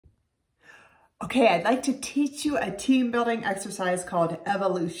Okay, I'd like to teach you a team building exercise called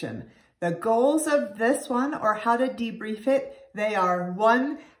evolution. The goals of this one, or how to debrief it, they are: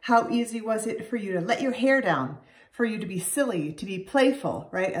 1, how easy was it for you to let your hair down, for you to be silly, to be playful,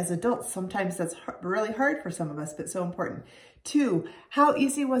 right? As adults, sometimes that's really hard for some of us, but so important. 2, how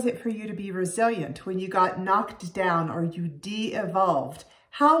easy was it for you to be resilient when you got knocked down or you de-evolved?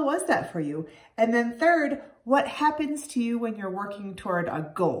 How was that for you? And then 3rd, what happens to you when you're working toward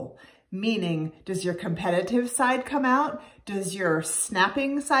a goal? Meaning, does your competitive side come out? Does your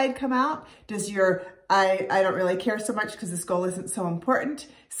snapping side come out? Does your, I don't really care so much because this goal isn't so important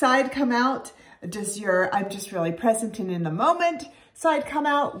side come out? Does your, I'm just really present and in the moment side come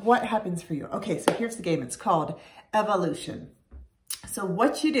out? What happens for you? Okay, so here's the game. It's called evolution. So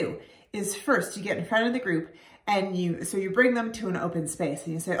what you do is first you get in front of the group and you bring them to an open space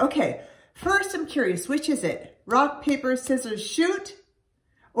and you say, okay, first I'm curious, which is it? Rock, paper, scissors, shoot?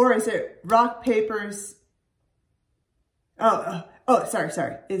 Or is it rock, papers?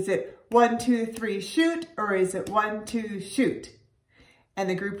 Sorry. Is it 1, 2, 3, shoot? Or is it 1, 2, shoot? And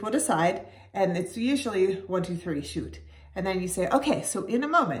the group will decide, and it's usually 1, 2, 3, shoot. And then you say, okay, so in a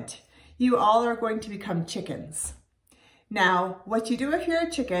moment, you all are going to become chickens. Now, what you do if you're a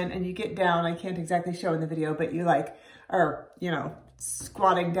chicken and you get down, I can't exactly show in the video, but you are,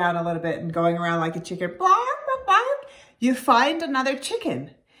 squatting down a little bit and going around like a chicken, you find another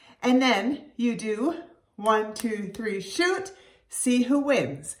chicken. And then you do 1, 2, 3, shoot, see who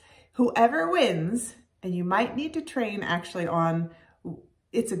wins. Whoever wins, and you might need to train actually on,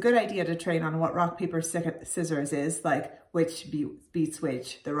 it's a good idea to train on what rock, paper, scissors is, like which beats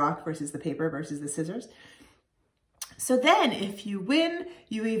which, the rock versus the paper versus the scissors. So then if you win,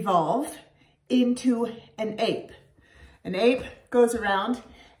 you evolve into an ape. An ape goes around.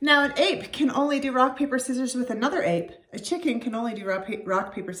 Now, an ape can only do rock, paper, scissors with another ape. A chicken can only do rock,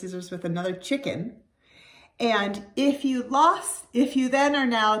 paper, scissors with another chicken. And if you then are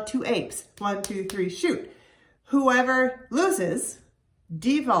now 2 apes, 1, 2, 3, shoot. Whoever loses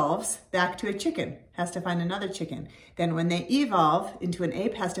devolves back to a chicken, has to find another chicken. Then when they evolve into an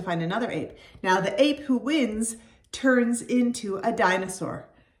ape, has to find another ape. Now, the ape who wins turns into a dinosaur,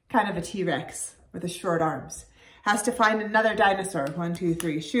 kind of a T-Rex with the short arms. Has to find another dinosaur, 1, 2,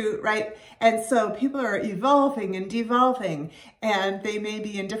 3, shoot, right? And so people are evolving and devolving, and they may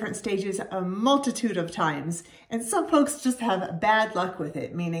be in different stages a multitude of times. And some folks just have bad luck with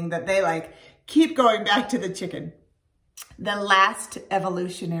it, meaning that they keep going back to the chicken. The last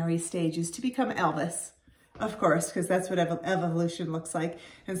evolutionary stage is to become Elvis, of course, because that's what evolution looks like.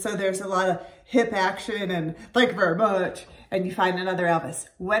 And so there's a lot of hip action and thank you very much, and you find another Elvis.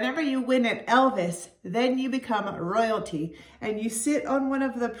 Whenever you win at Elvis, then you become royalty and you sit on one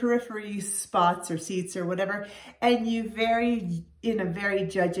of the periphery spots or seats or whatever, and you in a very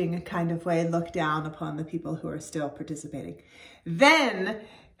judging kind of way, look down upon the people who are still participating. Then,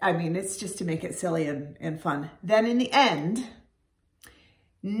 it's just to make it silly and fun. Then in the end,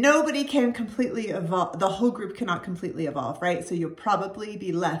 nobody can completely evolve. The whole group cannot completely evolve, right? So you'll probably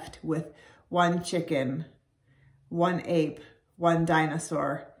be left with 1 chicken, 1 ape, 1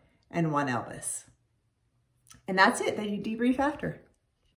 dinosaur, and 1 Elvis. And that's it. Then you debrief after.